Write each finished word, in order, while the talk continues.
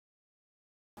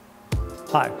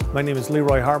Hi, my name is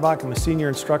Leroy Harbach. I'm a senior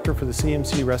instructor for the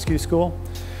CMC Rescue School.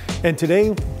 And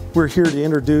today we're here to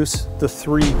introduce the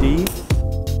 3D.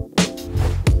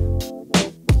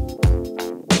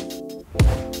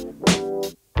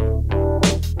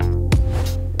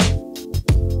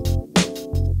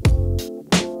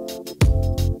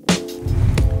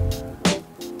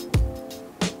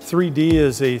 "3D"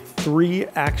 is a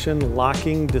 3-action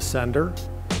locking descender,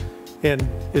 and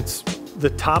the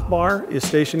top bar is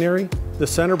stationary, the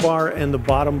center bar and the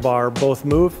bottom bar both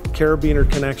move. Carabiner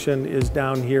connection is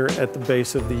down here at the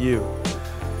base of the U.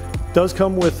 It does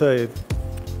come with an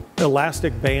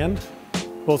elastic band,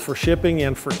 both for shipping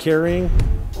and for carrying.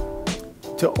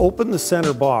 To open the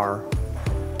center bar,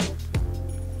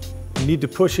 you need to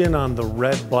push in on the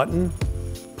red button,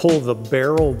 pull the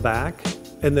barrel back,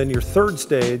 and then your third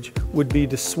stage would be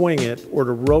to swing it or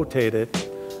to rotate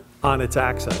it on its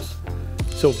axis.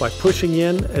 So by pushing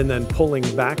in and then pulling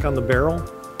back on the barrel,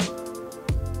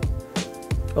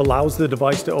 allows the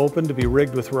device to open, to be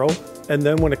rigged with rope, and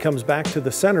then when it comes back to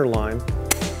the center line,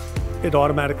 it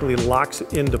automatically locks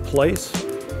into place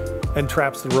and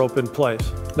traps the rope in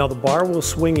place. Now the bar will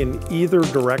swing in either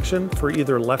direction for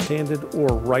either left-handed or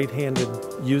right-handed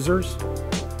users.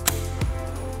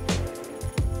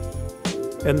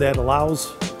 And that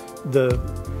allows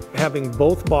having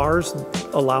both bars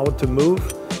allow it to move.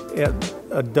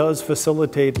 It does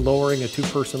facilitate lowering a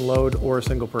 2-person load or a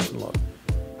 1-person load.